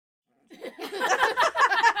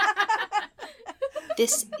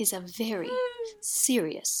This is a very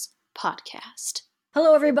serious podcast.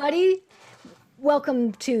 Hello, everybody.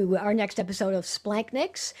 Welcome to our next episode of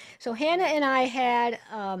Splankniks. So Hannah and I had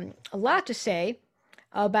a lot to say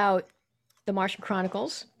about the Martian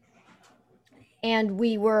Chronicles, and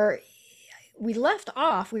we left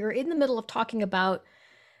off. We were in the middle of talking about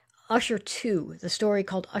Usher 2, the story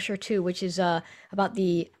called Usher 2, which is about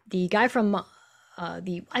the guy from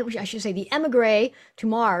I should say the emigre to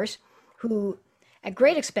Mars, who at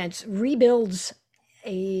great expense rebuilds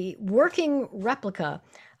a working replica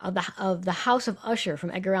of the House of Usher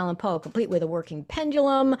from Edgar Allan Poe, complete with a working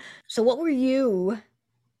pendulum. So what were you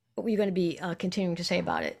going to be continuing to say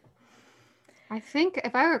about it? I think,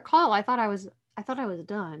 if I recall, I thought I was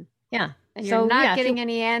done. Yeah. And you're not getting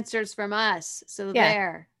any answers from us. So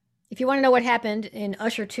there. If you want to know what happened in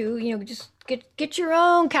Usher 2, just get your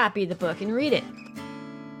own copy of the book and read it.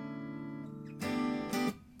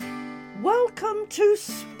 Welcome to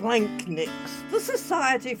Splankniks, the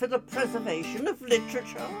Society for the Preservation of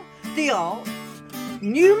Literature, the Arts,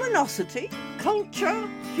 Numinosity, Culture,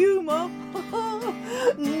 Humour,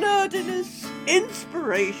 Nerdiness,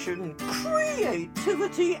 Inspiration,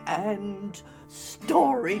 Creativity, and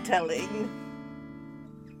Storytelling.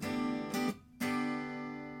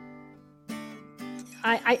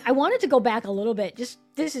 I wanted to go back a little bit. This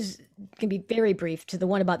is going to be very brief, to the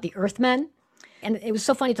one about the Earthmen. And it was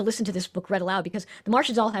so funny to listen to this book read aloud because the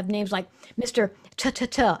Martians all have names like Mr.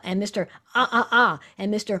 Ta-ta-ta and Mr. Ah-ah-ah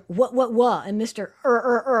and Mr. What and Mr.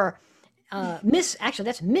 Miss, actually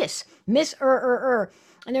that's Miss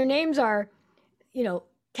And their names are,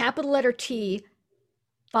 capital letter T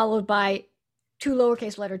followed by two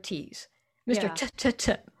lowercase letter T's. Mr.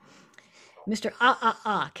 Ta-ta-ta. Mr.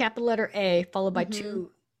 Ah-ah-ah, capital letter A followed by two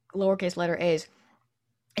lowercase letter A's.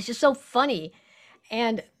 It's just so funny.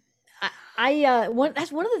 And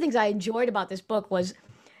that's one of the things I enjoyed about this book was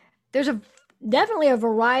there's definitely a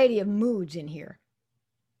variety of moods in here.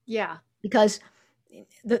 Yeah. Because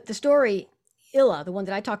the story, Illa, the one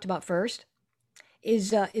that I talked about first,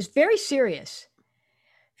 is very serious,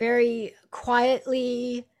 very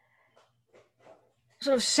quietly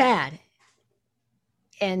sort of sad,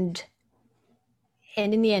 and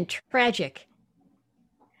in the end tragic.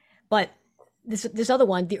 But this other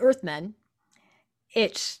one, the Earthmen,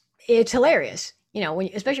 it's hilarious,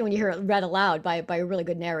 especially when you hear it read aloud by a really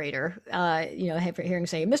good narrator. Hearing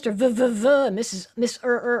say Mr. Mrs. Miss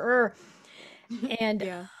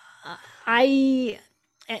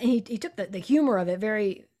and he took the humor of it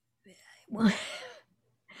very well.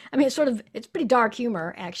 I mean, it's pretty dark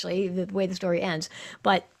humor actually, the way the story ends,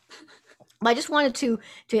 but I just wanted to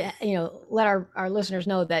let our listeners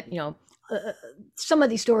know that some of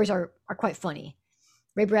these stories are quite funny.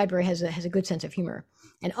 Ray Bradbury has a good sense of humor.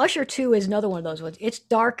 And Usher 2 is another one of those ones. It's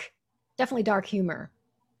dark, definitely dark humor.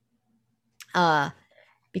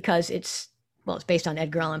 Because it's based on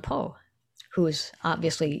Edgar Allan Poe, who is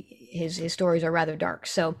obviously his stories are rather dark.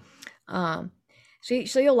 So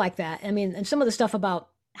you'll like that. I mean, and some of the stuff about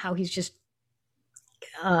how he's just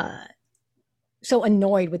so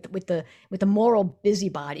annoyed with the moral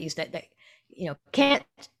busybodies that can't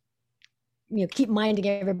keep minding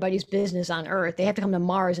everybody's business on Earth. They have to come to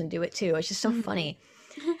Mars and do it too. It's just so funny.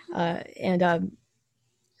 I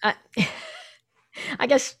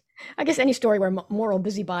guess any story where moral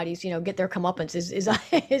busybodies, get their comeuppance is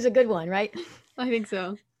a good one, right? I think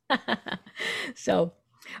so. So,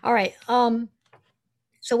 all right.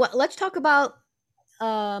 Let's talk about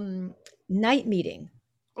Night Meeting.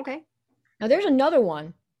 Okay. Now, there's another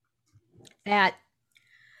one that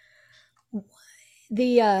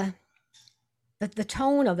the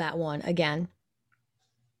tone of that one again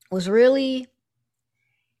was really.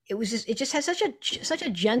 It just has such a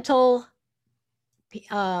gentle,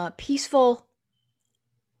 peaceful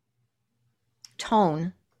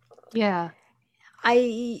tone. Yeah.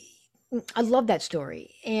 I love that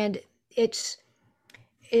story, and it's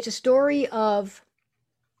a story of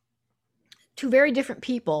two very different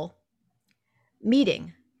people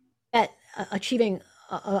meeting, achieving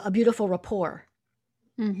a beautiful rapport.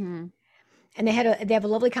 Mm-hmm. And they have a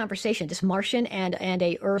lovely conversation. This Martian and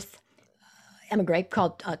a Earth emigre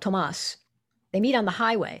called Tomas. They meet on the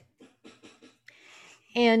highway,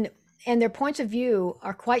 and their points of view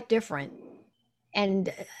are quite different.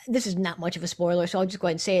 And this is not much of a spoiler, so I'll just go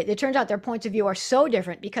ahead and say it. It turns out their points of view are so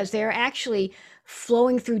different because they're actually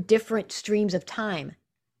flowing through different streams of time,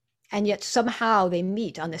 and yet somehow they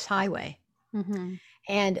meet on this highway. Mm-hmm.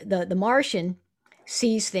 And the Martian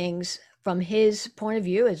sees things from his point of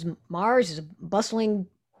view as Mars is a bustling,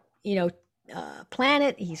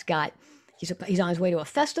 planet. He's on his way to a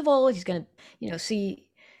festival. He's going to, see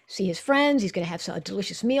see his friends. He's going to have a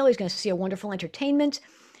delicious meal. He's going to see a wonderful entertainment,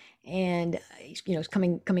 and he's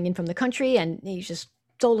coming in from the country, and he's just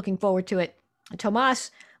so looking forward to it. And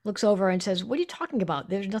Tomas looks over and says, "What are you talking about?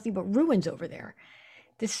 There's nothing but ruins over there.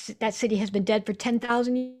 That city has been dead for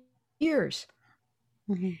 10,000 years."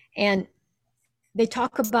 Mm-hmm. And they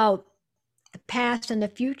talk about the past and the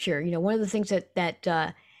future. One of the things that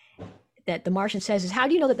the Martian says is, "How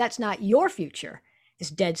do you know that that's not your future, this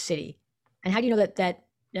dead city? And how do you know that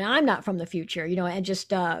I'm not from the future?" And just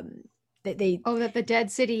they that the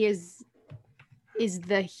dead city is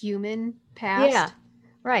the human past. Yeah,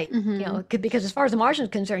 right. Mm-hmm. Because as far as the Martian is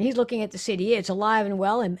concerned, he's looking at the city. It's alive and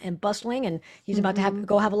well and bustling, and he's about to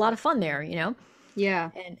go have a lot of fun there. Yeah.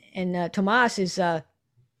 And Tomas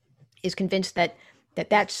is convinced that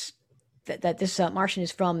this Martian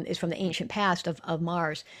is from the ancient past of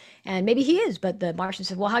Mars, and maybe he is. But the Martian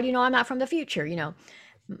says, "Well, how do you know I'm not from the future?"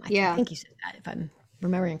 I think he said that, if I'm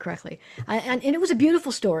remembering correctly. And it was a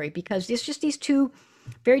beautiful story because it's just these two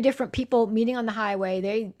very different people meeting on the highway.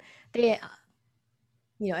 They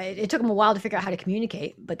it took them a while to figure out how to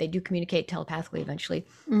communicate, but they do communicate telepathically eventually.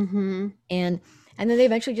 Mm-hmm. And then they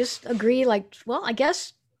eventually just agree, like, well, I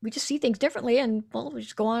guess we just see things differently, and well, we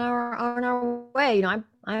just go on our way.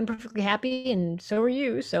 I'm perfectly happy, and so are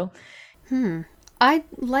you. So, I'd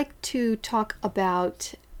like to talk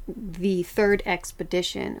about the third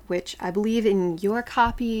expedition, which I believe in your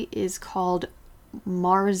copy is called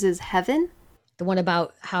Mars's Heaven. The one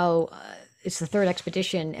about how it's the third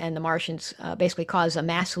expedition, and the Martians basically cause a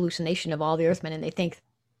mass hallucination of all the Earthmen, and they think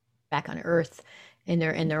back on Earth in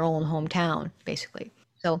their own hometown, basically.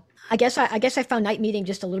 So I guess I found Night Meeting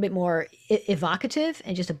just a little bit more evocative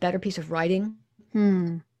and just a better piece of writing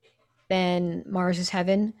than Mars's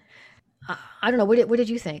Heaven. I don't know. What did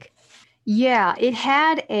you think? Yeah, it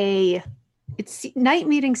had Night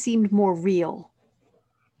Meeting seemed more real,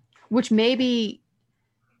 which maybe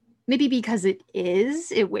because it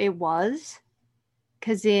was,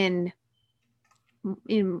 because in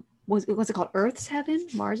was it called Earth's Heaven,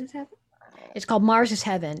 Mars's Heaven? It's called Mars's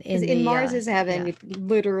Heaven. In Mars's Heaven, it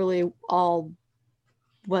literally all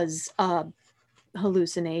was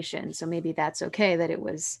hallucination. So maybe that's okay that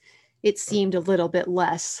it seemed a little bit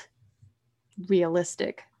less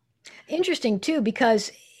realistic. Interesting too,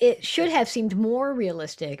 because it should have seemed more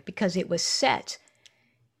realistic because it was set,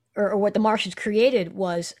 or what the Martians created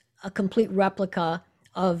was a complete replica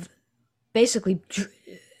of basically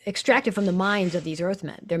extracted from the minds of these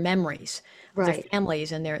Earthmen, their memories, right, their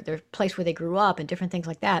families, and their place where they grew up, and different things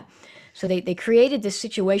like that. So they created this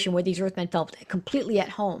situation where these Earthmen felt completely at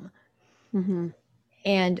home. Mm-hmm.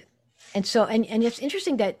 And so it's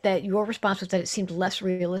interesting that your response was that it seemed less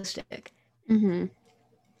realistic. Mm-hmm.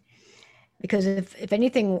 Because if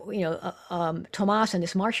anything, Tomas and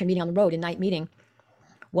this Martian meeting on the road in Night Meeting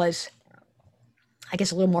was, I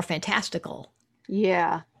guess, a little more fantastical.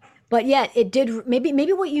 Yeah. But yet it did,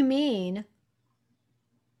 maybe what you mean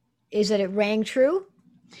is that it rang true.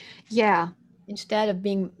 Yeah. Instead of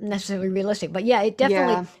being necessarily realistic. But yeah, it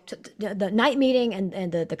definitely, the Night Meeting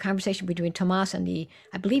and the conversation between Tomas and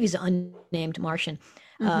I believe he's an unnamed Martian.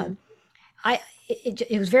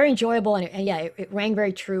 It was very enjoyable, and it rang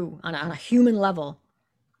very true on a human level.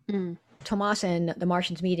 Tomas and the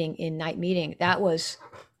Martians meeting in Night Meeting, that was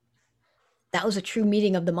a true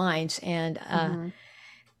meeting of the minds, and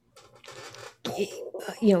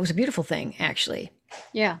it was a beautiful thing, actually.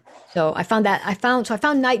 Yeah. So I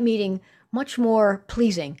found Night Meeting much more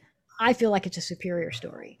pleasing. I feel like it's a superior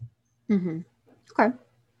story. Mm-hmm. Okay.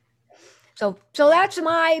 So that's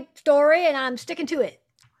my story, and I'm sticking to it.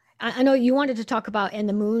 I know you wanted to talk about "And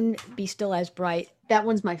the Moon Be Still as Bright." That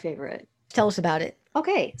one's my favorite. Tell us about it.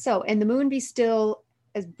 Okay, so "And the Moon Be Still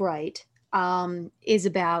as Bright" is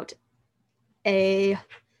about a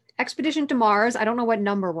expedition to Mars. I don't know what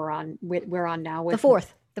number we're on now. The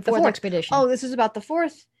fourth expedition. Oh, this is about the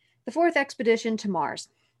fourth expedition to Mars.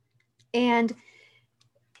 And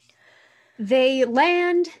they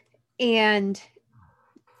land, and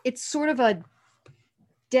it's sort of a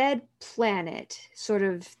dead planet, sort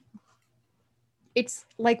of. It's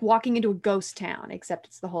like walking into a ghost town, except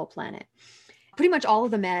it's the whole planet. Pretty much all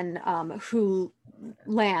of the men who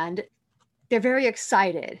land, they're very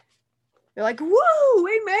excited. They're like, "Woo,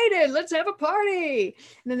 we made it! Let's have a party!"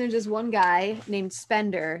 And then there's this one guy named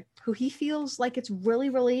Spender who he feels like it's really,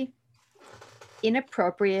 really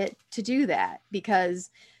inappropriate to do that because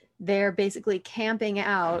they're basically camping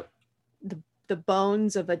out the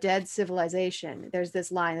bones of a dead civilization. There's this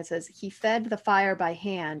line that says, "He fed the fire by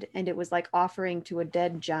hand, and it was like offering to a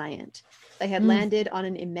dead giant. They had landed on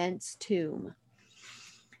an immense tomb."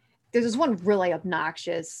 There's this one really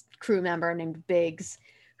obnoxious crew member named Biggs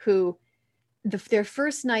who their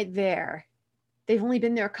first night there, they've only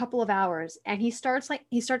been there a couple of hours, and he starts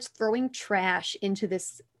throwing trash into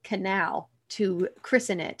this canal to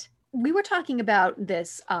christen it. We were talking about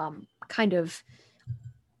this kind of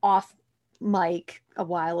off mic a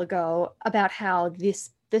while ago about how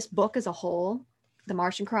this book as a whole, The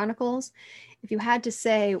Martian Chronicles, if you had to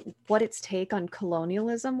say what its take on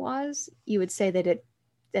colonialism was, you would say that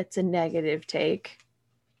that's a negative take.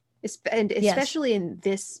 And especially in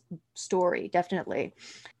this story, definitely.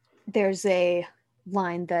 There's a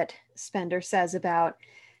line that Spender says about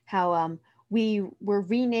how we were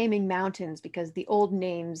renaming mountains because the old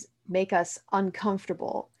names make us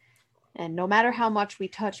uncomfortable. And no matter how much we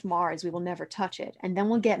touch Mars, we will never touch it. And then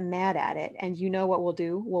we'll get mad at it. And you know what we'll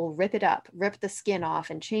do? We'll rip it up, rip the skin off,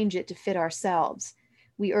 and change it to fit ourselves.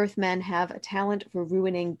 We Earthmen have a talent for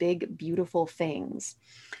ruining big, beautiful things.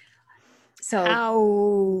 So,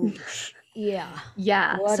 ouch. Yeah.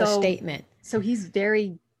 Yeah. What a statement. So he's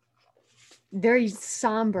very, very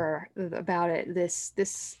somber about it,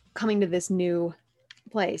 this coming to this new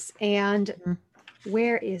place. And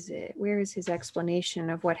where is it? Where is his explanation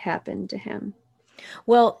of what happened to him?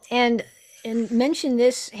 Well, and mention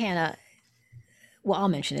this, Hannah. Well, I'll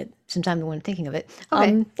mention it since I'm the one thinking of it.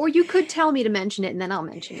 Okay. Or you could tell me to mention it and then I'll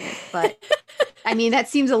mention it. But I mean, that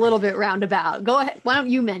seems a little bit roundabout. Go ahead. Why don't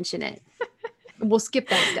you mention it? We'll skip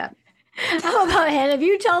that step. How about, Hannah, if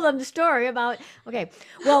you tell them the story about, okay.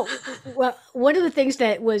 Well, one of the things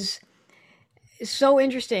that was so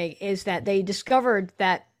interesting is that they discovered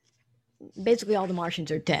that basically all the Martians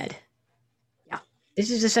are dead. Yeah. This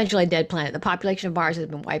is essentially a dead planet. The population of Mars has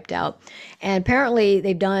been wiped out. And apparently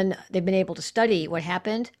they've been able to study what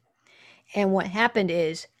happened. And what happened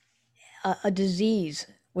is a disease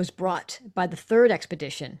was brought by the third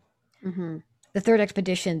expedition. Mm-hmm. The third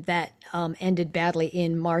expedition that ended badly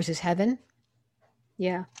in Mars's heaven.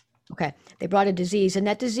 Yeah. Okay. They brought a disease, and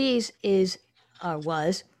that disease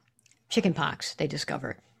was chickenpox, they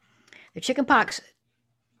discovered. The chickenpox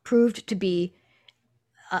proved to be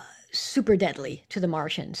super deadly to the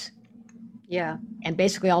Martians. Yeah. And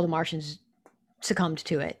basically all the Martians succumbed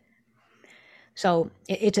to it. So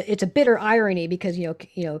it's a bitter irony because, you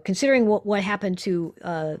know, considering what happened to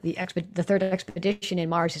the third expedition in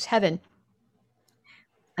Mars's heaven,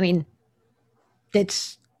 I mean,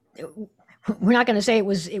 we're not going to say it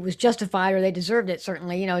was justified or they deserved it.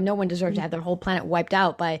 Certainly, you know, no one deserved to have their whole planet wiped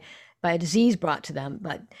out by a disease brought to them.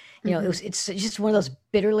 But you know, it's just one of those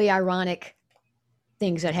bitterly ironic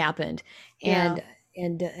things that happened. And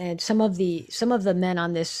some of the men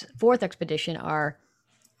on this fourth expedition are,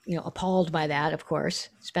 you know, appalled by that. Of course,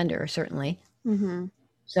 Spender certainly. Mm-hmm.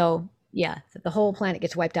 So yeah, the whole planet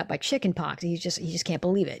gets wiped out by chickenpox. He just can't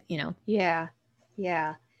believe it. You know. Yeah.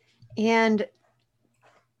 Yeah. And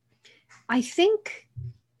I think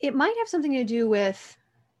it might have something to do with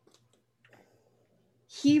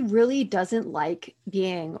he really doesn't like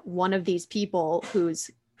being one of these people who's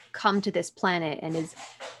come to this planet and is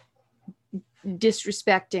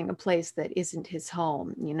disrespecting a place that isn't his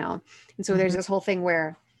home, you know? And so there's this whole thing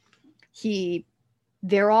where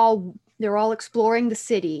they're all exploring the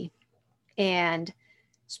city and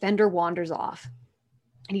Spender wanders off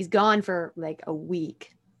and he's gone for like a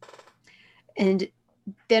week. And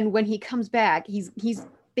then when he comes back, he's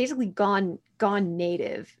basically gone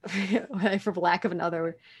native, for lack of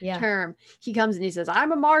another term. He comes and he says,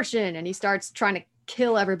 "I'm a Martian," and he starts trying to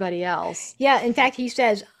kill everybody else. Yeah, in fact, he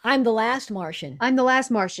says, "I'm the last Martian." I'm the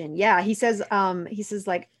last Martian. Yeah, he says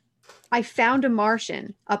like, "I found a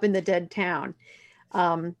Martian up in the dead town,"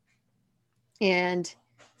 and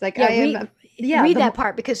it's like, read that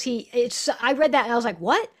part because I read that and I was like,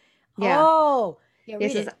 "What?" Yeah. Oh, yeah.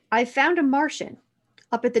 It says, "I found a Martian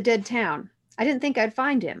up at the dead town. I didn't think I'd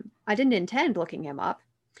find him. I didn't intend looking him up.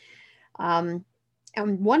 And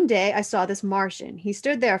one day I saw this Martian. He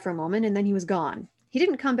stood there for a moment and then he was gone. He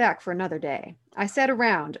didn't come back for another day. I sat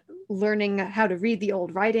around learning how to read the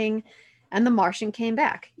old writing, and the Martian came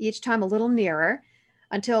back, each time a little nearer,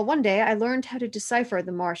 until one day I learned how to decipher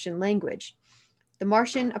the Martian language. The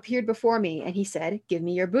Martian appeared before me and he said, 'Give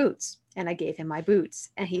me your boots.' And I gave him my boots.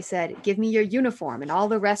 And he said, 'Give me your uniform and all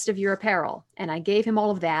the rest of your apparel.' And I gave him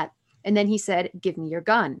all of that. And then he said, 'Give me your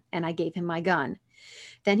gun.' And I gave him my gun.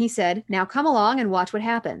 Then he said, 'Now come along and watch what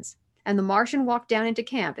happens.' And the Martian walked down into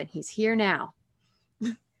camp and he's here now."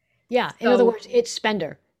 Yeah. In other words, it's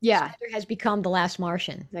Spender. Yeah. Spender has become the last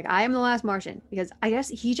Martian. Like, I am the last Martian, because I guess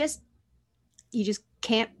he just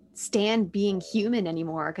can't stand being human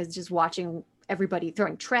anymore, because just watching everybody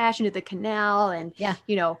throwing trash into the canal and,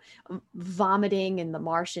 you know, vomiting in the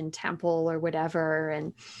Martian temple or whatever.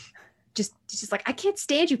 And just like, I can't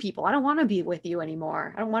stand you people. I don't want to be with you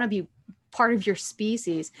anymore. I don't want to be part of your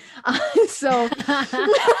species. So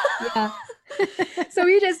Yeah. so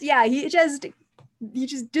he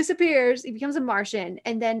just disappears. He becomes a Martian.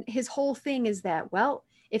 And then his whole thing is that, well,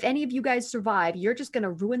 if any of you guys survive, you're just going to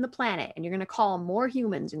ruin the planet, and you're going to call more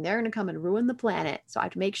humans, and they're going to come and ruin the planet. So I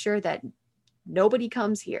have to make sure that nobody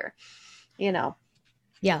comes here, you know?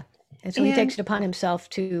 Yeah. And so he takes it upon himself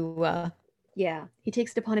to, Yeah, he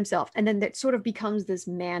takes it upon himself. And then that sort of becomes this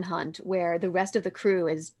manhunt where the rest of the crew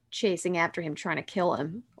is chasing after him, trying to kill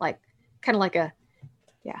him. Like, kind of like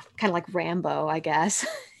Rambo, I guess.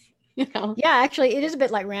 You know? yeah, actually it is a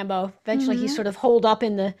bit like Rambo. Eventually he's sort of holed up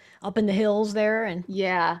in the hills there. And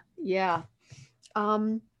Yeah.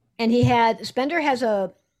 and Spender has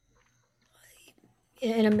an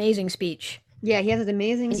amazing speech. Yeah, he has an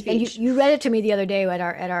amazing And speech. you read it to me the other day at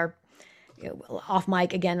our off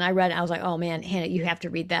mic again. And I read it. I was like, oh man, Hannah, you have to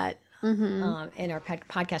read that in our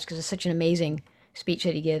podcast because it's such an amazing speech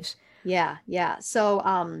that he gives. Yeah. So,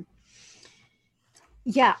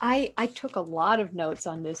 I took a lot of notes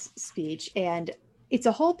on this speech, and it's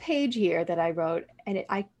a whole page here that I wrote, and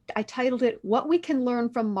I titled it "What We Can Learn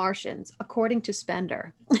from Martians According to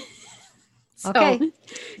Spender." So, Okay.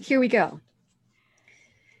 here we go.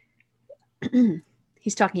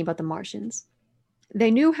 He's talking about the Martians. They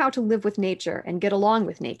knew how to live with nature and get along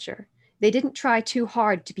with nature. They didn't try too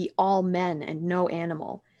hard to be all men and no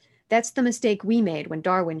animal. That's the mistake we made when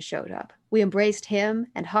Darwin showed up. We embraced him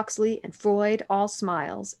and Huxley and Freud, all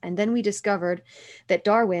smiles, and then we discovered that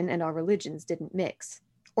Darwin and our religions didn't mix.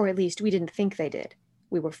 Or at least we didn't think they did.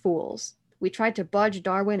 We were fools. We tried to budge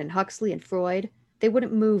Darwin and Huxley and Freud. They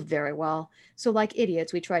wouldn't move very well, so like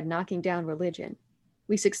idiots, we tried knocking down religion.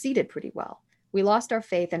 We succeeded pretty well. We lost our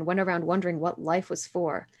faith and went around wondering what life was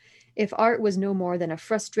for. If art was no more than a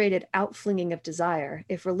frustrated outflinging of desire,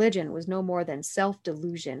 if religion was no more than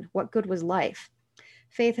self-delusion, what good was life?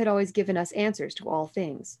 Faith had always given us answers to all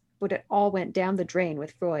things, but it all went down the drain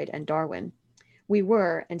with Freud and Darwin. We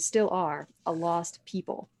were, and still are, a lost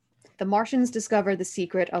people. The Martians discovered the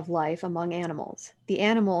secret of life among animals. The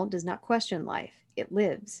animal does not question life. It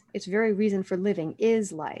lives. Its very reason for living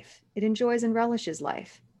is life. It enjoys and relishes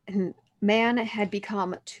life. And man had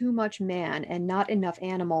become too much man and not enough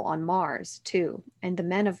animal on Mars, too. And the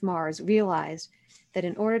men of Mars realized that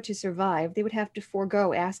in order to survive, they would have to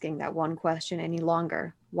forego asking that one question any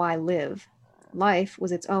longer. Why live? Life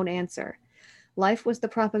was its own answer. Life was the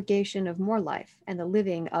propagation of more life and the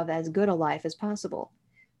living of as good a life as possible.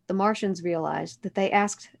 The Martians realized that they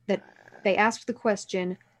asked the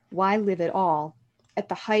question, why live at all, at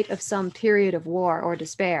the height of some period of war or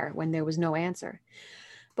despair when there was no answer.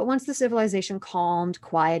 But once the civilization calmed,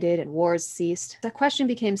 quieted, and wars ceased, the question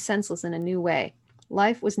became senseless in a new way.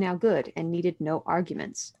 Life was now good and needed no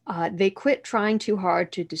arguments. They quit trying too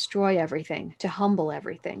hard to destroy everything, to humble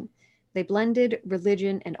everything. They blended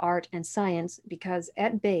religion and art and science because,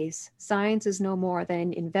 at base, science is no more than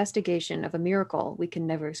an investigation of a miracle we can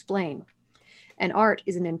never explain. And art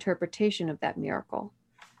is an interpretation of that miracle.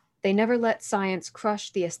 They never let science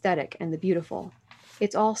crush the aesthetic and the beautiful.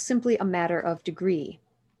 It's all simply a matter of degree.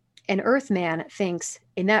 An Earthman thinks,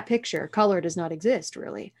 in that picture, color does not exist,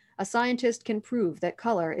 really. A scientist can prove that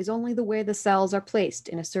color is only the way the cells are placed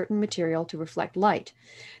in a certain material to reflect light.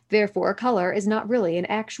 Therefore, color is not really an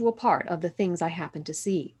actual part of the things I happen to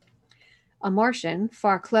see. A Martian,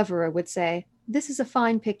 far cleverer, would say, this is a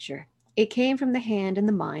fine picture. It came from the hand and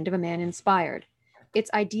the mind of a man inspired.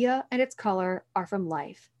 Its idea and its color are from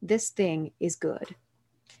life. This thing is good.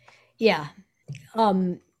 Yeah.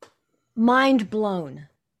 Mind blown.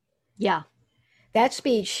 Yeah. That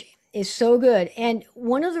speech is so good. And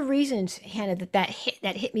one of the reasons, Hannah, that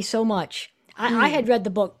hit me so much, I had read the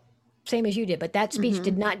book same as you did, but that speech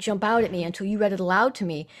did not jump out at me until you read it aloud to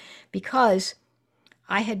me, because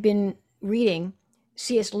I had been reading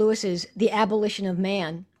C.S. Lewis's The Abolition of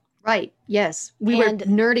Man. Right. Yes. We were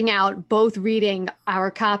nerding out, both reading our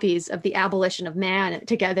copies of The Abolition of Man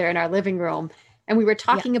together in our living room. And we were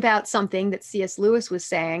talking about something that C.S. Lewis was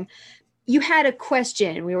saying. You had a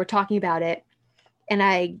question. We were talking about it. And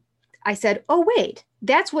I said, oh, wait,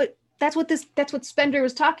 that's what Spender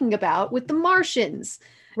was talking about with the Martians.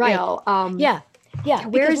 Right. You know, yeah.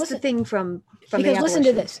 Where's the thing from because the listen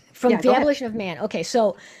to this, from The go ahead. Abolition of Man. Okay,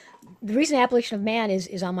 so the reason Abolition of Man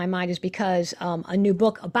is on my mind is because a new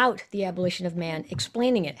book about the abolition of man,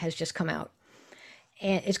 explaining it, has just come out.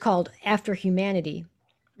 And it's called After Humanity.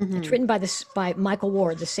 It's written by Michael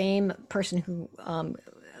Ward, the same person who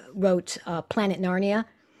wrote Planet Narnia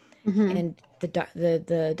and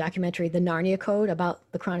the documentary The Narnia Code, about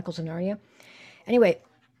the Chronicles of Narnia. Anyway,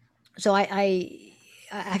 so I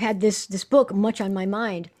I've had this book much on my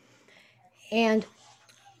mind, and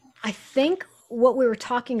I think what we were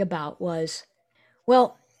talking about was,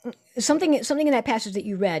 well, something in that passage that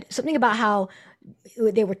you read, something about how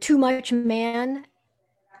they were too much man.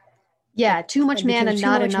 Yeah, too much man and too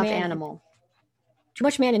not much enough man. animal. Too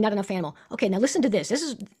much man and not enough animal. Okay, now listen to this. This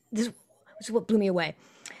is what blew me away.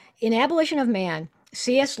 In Abolition of Man,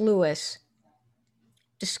 C.S. Lewis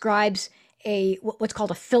describes what's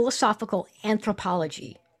called a philosophical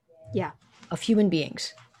anthropology Yeah. of human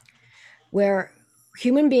beings, where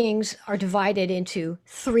human beings are divided into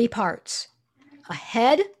three parts: a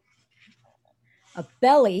head, a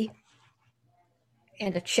belly,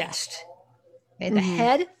 and a chest. Okay, the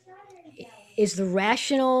head is the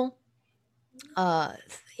rational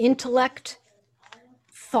intellect,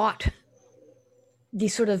 thought, the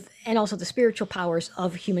sort of, and also the spiritual powers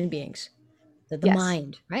of human beings, the Yes.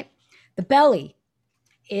 mind, right? The belly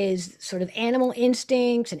is sort of animal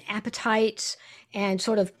instincts and appetites and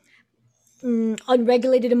sort of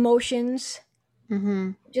unregulated emotions,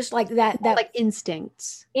 just like that Like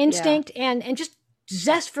instincts. instinct and just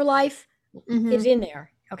zest for life is in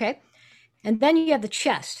there. Okay. And then you have the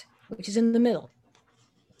chest, which is in the middle.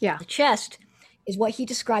 Yeah. The chest is what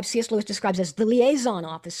C.S. Lewis describes as the liaison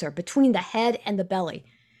officer between the head and the belly.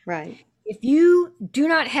 Right. If you do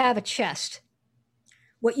not have a chest,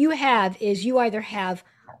 what you have is you either have,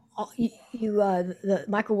 the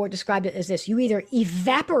Michael Ward described it as this: you either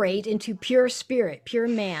evaporate into pure spirit, pure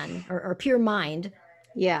man, or pure mind,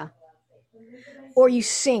 Yeah. or you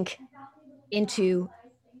sink into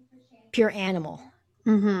pure animal.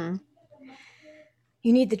 Mm-hmm.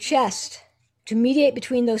 You need the chest to mediate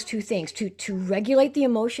between those two things, to regulate the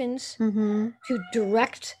emotions, to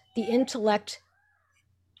direct the intellect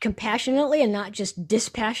compassionately and not just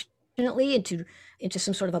dispassionately into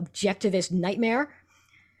some sort of objectivist nightmare.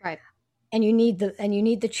 Right. And you need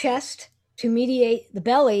the chest to mediate the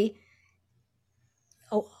belly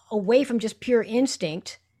away from just pure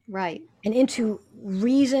instinct Right. and into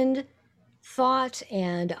reasoned thought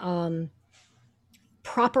and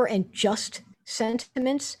proper and just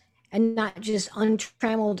sentiments, and not just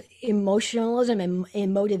untrammeled emotionalism and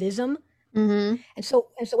emotivism. Mm-hmm. And so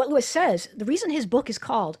what Lewis says, the reason his book is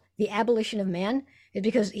called The Abolition of Man is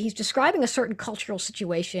because he's describing a certain cultural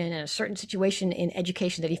situation and a certain situation in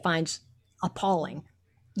education that he finds appalling.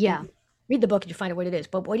 Yeah. Read the book and you find out what it is.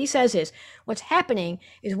 But what he says is, what's happening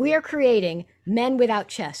is we are creating men without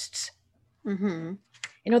chests. Mm-hmm.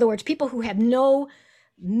 In other words, people who have no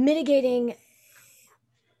mitigating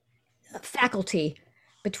faculty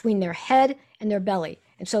between their head and their belly.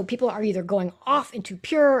 And so people are either going off into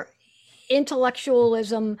pure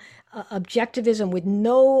intellectualism, objectivism with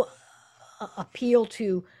no appeal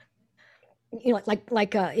to,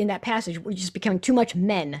 like in that passage, we're just becoming too much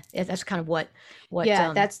men. That's kind of what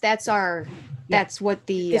Yeah. That's what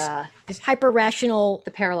the this hyper rational,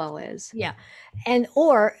 the parallel is. yeah, and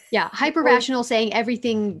or Yeah. Hyper rational saying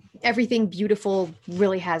everything beautiful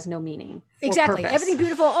really has no meaning. or exactly purpose. everything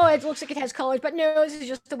beautiful. Oh, it looks like it has colors, but no, this is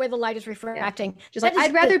just the way the light is refracting. Just like That is-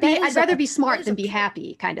 I'd rather that is be a- smart that is than a be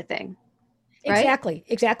happy kind of thing. right?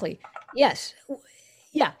 Exactly. Yes.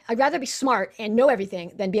 Yeah. I'd rather be smart and know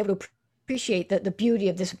everything than be able to appreciate the beauty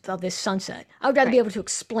of this sunset. I would rather be Right. able to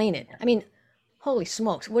explain it. I mean, holy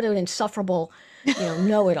smokes, what an insufferable,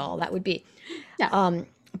 know-it-all that would be. Yeah.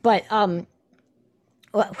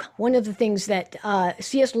 Well, one of the things that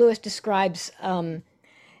C.S. Lewis describes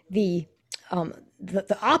the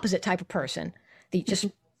opposite type of person, the just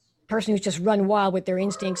person who's just run wild with their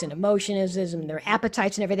instincts and emotions and their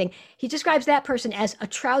appetites and everything. He describes that person as a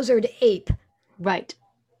trousered ape. Right.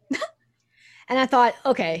 And I thought,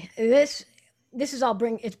 okay, this is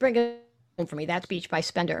it's bringing home for me. That speech by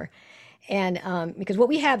Spender. And because what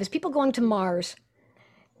we have is people going to Mars.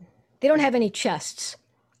 They don't have any chests.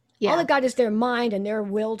 Yeah. All they've got is their mind and their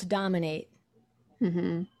will to dominate,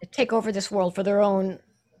 Mm-hmm. to take over this world for their own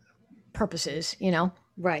purposes,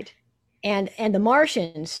 Right. And the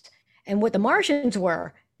Martians, and what the Martians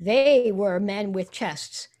were, they were men with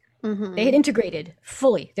chests. Mm-hmm. They had integrated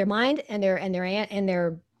fully their mind and their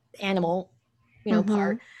animal,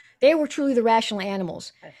 part. They were truly the rational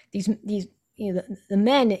animals. These the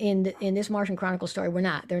men in this Martian Chronicle story were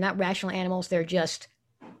not. They're not rational animals. They're just,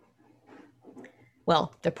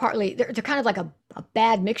 well, they're kind of like a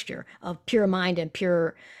bad mixture of pure mind and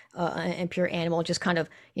pure animal, just kind of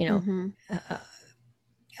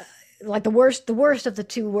like the worst of the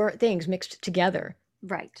two things mixed together.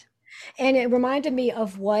 Right. And it reminded me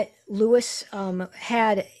of what Lewis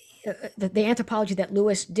had, the anthropology that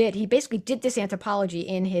Lewis did. He basically did this anthropology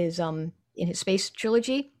in his space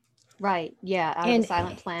trilogy. Right. Yeah. Out of the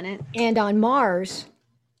Silent Planet. And on Mars,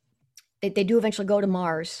 They do eventually go to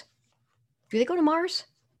Mars. Do they go to Mars?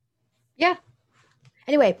 Yeah.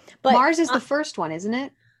 Anyway, but Mars is the first one, isn't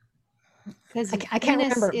it? Because I can't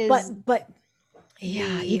remember. But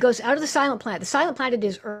yeah, he goes out of the silent planet. The silent planet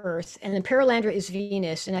is Earth, and then Paralandra is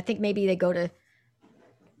Venus, and I think maybe they go to.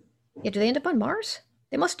 Yeah, do they end up on Mars?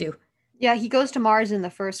 They must do. yeah, he goes to Mars in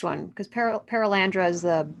the first one because Paralandra is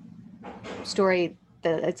the story.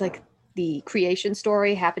 It's like the creation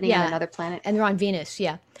story happening on another planet. And they're on Venus.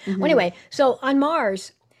 Yeah. Well, anyway, so on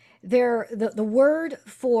Mars, the word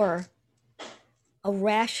for a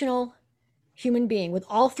rational human being with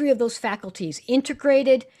all three of those faculties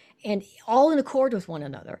integrated and all in accord with one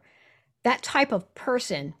another, that type of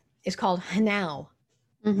person is called Hanau.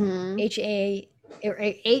 H-N-A-U.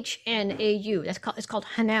 It's called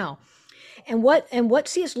Hanau. And what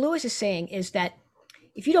C.S. Lewis is saying is that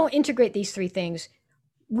if you don't integrate these three things,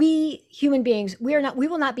 we human beings, we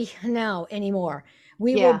will not be Hanau anymore.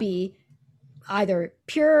 We will be either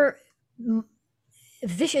pure,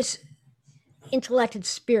 vicious, intellected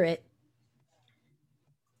spirit.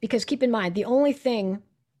 Because keep in mind, there are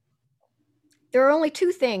only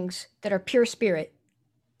two things that are pure spirit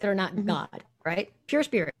that are not God, right? Pure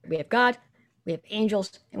spirit. We have God, we have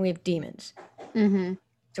angels, and we have demons. So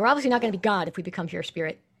we're obviously not going to be God if we become pure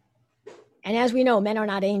spirit. And as we know, men are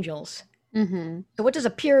not angels. So what does a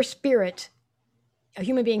pure spirit, a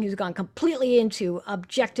human being who's gone completely into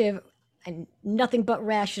objective and nothing but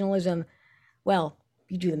rationalism, well,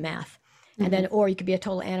 you do the math. And then, or you could be a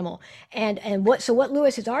total animal. And what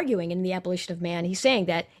Lewis is arguing in The Abolition of Man, he's saying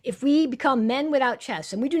that if we become men without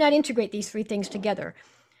chests and we do not integrate these three things together,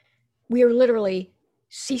 we are literally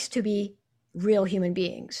cease to be real human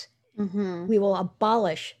beings. We will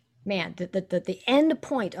abolish man. The end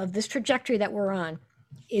point of this trajectory that we're on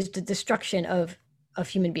is the destruction of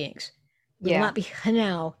human beings. We will not be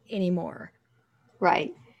Hanau anymore.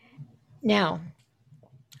 Right. Now,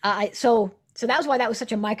 so that was why that was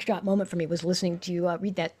such a mic drop moment for me, was listening to you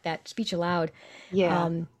read that speech aloud. Yeah.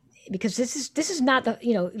 Because this is not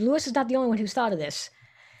Lewis is not the only one who's thought of this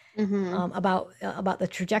about the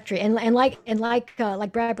trajectory, and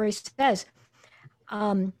like Bradbury says,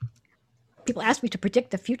 people ask me to predict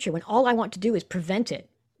the future when all I want to do is prevent it.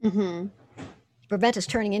 Prevent us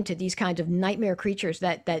turning into these kinds of nightmare creatures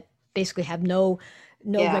that basically have no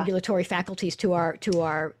regulatory faculties to our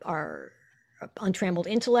untrammeled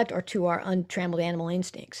intellect or to our untrammeled animal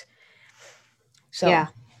instincts. So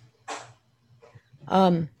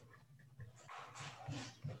well,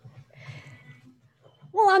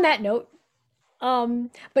 on that note,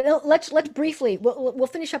 but let's briefly, we'll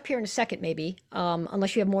finish up here in a second, maybe,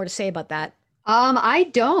 unless you have more to say about that. I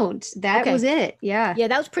don't. That Okay. was it. Yeah. Yeah,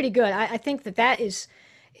 that was pretty good. I think that is,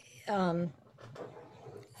 man,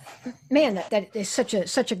 that is such a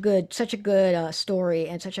good story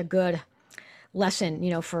and such a good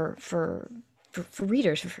lesson, for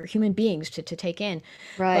readers, for human beings to take in.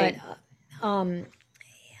 Right. But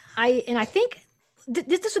I think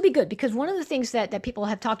this would be good, because one of the things that people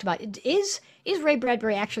have talked about is Ray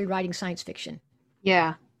Bradbury actually writing science fiction?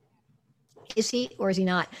 Yeah. Is he, or is he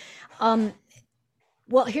not?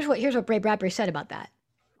 Well, here's what Ray Bradbury said about that.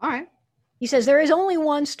 All right. He says, there is only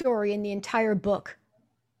one story in the entire book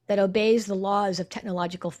that obeys the laws of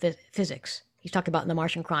technological physics. He's talking about in the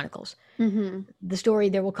Martian Chronicles. The story,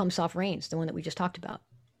 There Will Come Soft Rains, the one that we just talked about.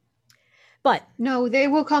 But No, They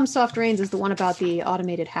Will Come Soft Rains is the one about the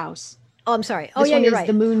automated house. oh, I'm sorry. This one you're is right.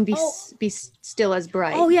 The moon be still as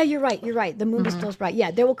bright. Oh, yeah, you're right. The moon is still as bright.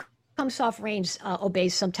 Yeah, There Will Come Soft Rains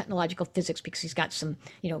obeys some technological physics, because he's got some,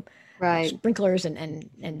 Right. sprinklers and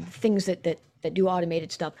things that do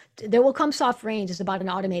automated stuff. There Will Come Soft Rains is about an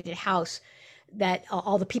automated house that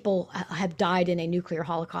all the people have died in a nuclear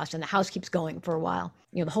holocaust, and the house keeps going for a while.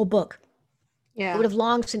 The whole book. Yeah. It would have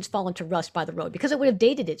long since fallen to rust by the road, because it would have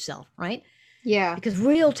dated itself, right? Yeah. Because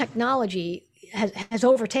real technology has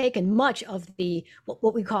overtaken much of the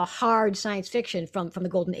what we call hard science fiction from the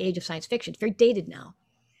golden age of science fiction. It's very dated now.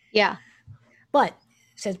 Yeah. But,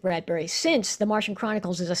 says Bradbury, since The Martian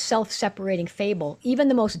Chronicles is a self-separating fable, even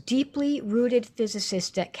the most deeply rooted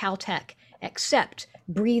physicists at Caltech accept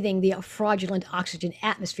breathing the fraudulent oxygen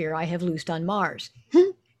atmosphere I have loosed on Mars.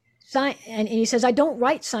 And he says, I don't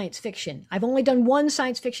write science fiction. I've only done one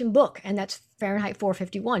science fiction book, and that's Fahrenheit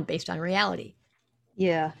 451, based on reality.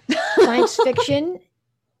 Yeah. Science fiction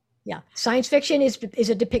is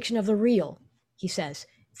a depiction of the real, he says.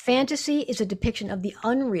 Fantasy is a depiction of the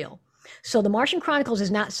unreal. So The Martian Chronicles is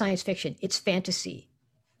not science fiction, it's fantasy.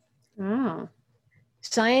 Oh.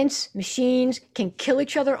 Science, machines can kill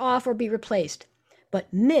each other off or be replaced.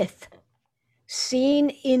 But myth, seen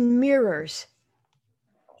in mirrors,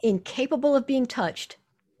 incapable of being touched,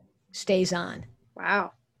 stays on.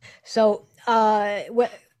 Wow. So, so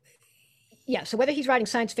whether he's writing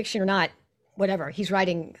science fiction or not, whatever, he's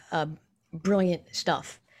writing brilliant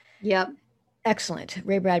stuff. Yep. Excellent.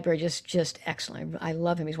 Ray Bradbury, just excellent. I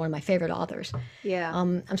love him. He's one of my favorite authors. Yeah.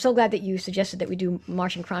 I'm so glad that you suggested that we do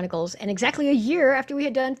Martian Chronicles, and exactly a year after we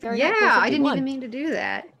had done Fahrenheit Yeah, I didn't 451. even mean to do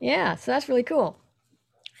that. Yeah, so that's really cool.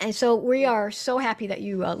 And so we are so happy that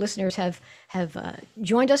you listeners have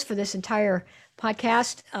joined us for this entire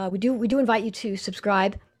podcast. We do invite you to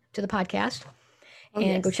subscribe to the podcast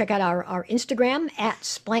and go check out our Instagram at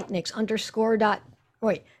Splankniks _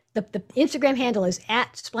 the Instagram handle is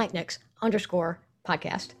at Splankniks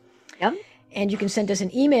 _podcast. Yep. And you can send us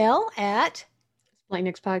an email at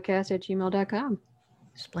Splanknikspodcast@gmail.com.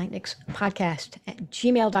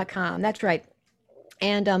 splanknikspodcast@gmail.com. That's right.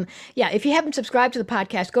 And if you haven't subscribed to the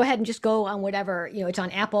podcast, go ahead and just go on whatever, it's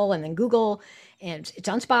on Apple and then Google, and it's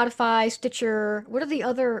on Spotify, Stitcher. What are the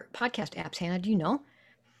other podcast apps, Hannah? Do you know?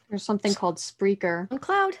 There's something called Spreaker.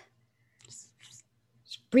 SoundCloud?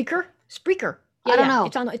 Spreaker? I don't know.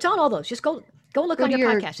 It's on all those. Just go look Go on to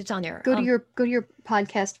your your- podcast. It's on there. Go to your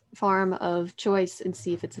podcast farm of choice and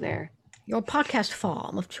see if it's there. your podcast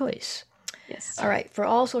farm of choice. Yes. All right, for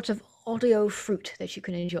all sorts of audio fruit that you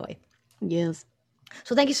can enjoy. Yes.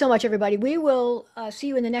 So thank you so much, everybody. We will see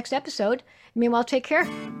you in the next episode. Meanwhile, take care.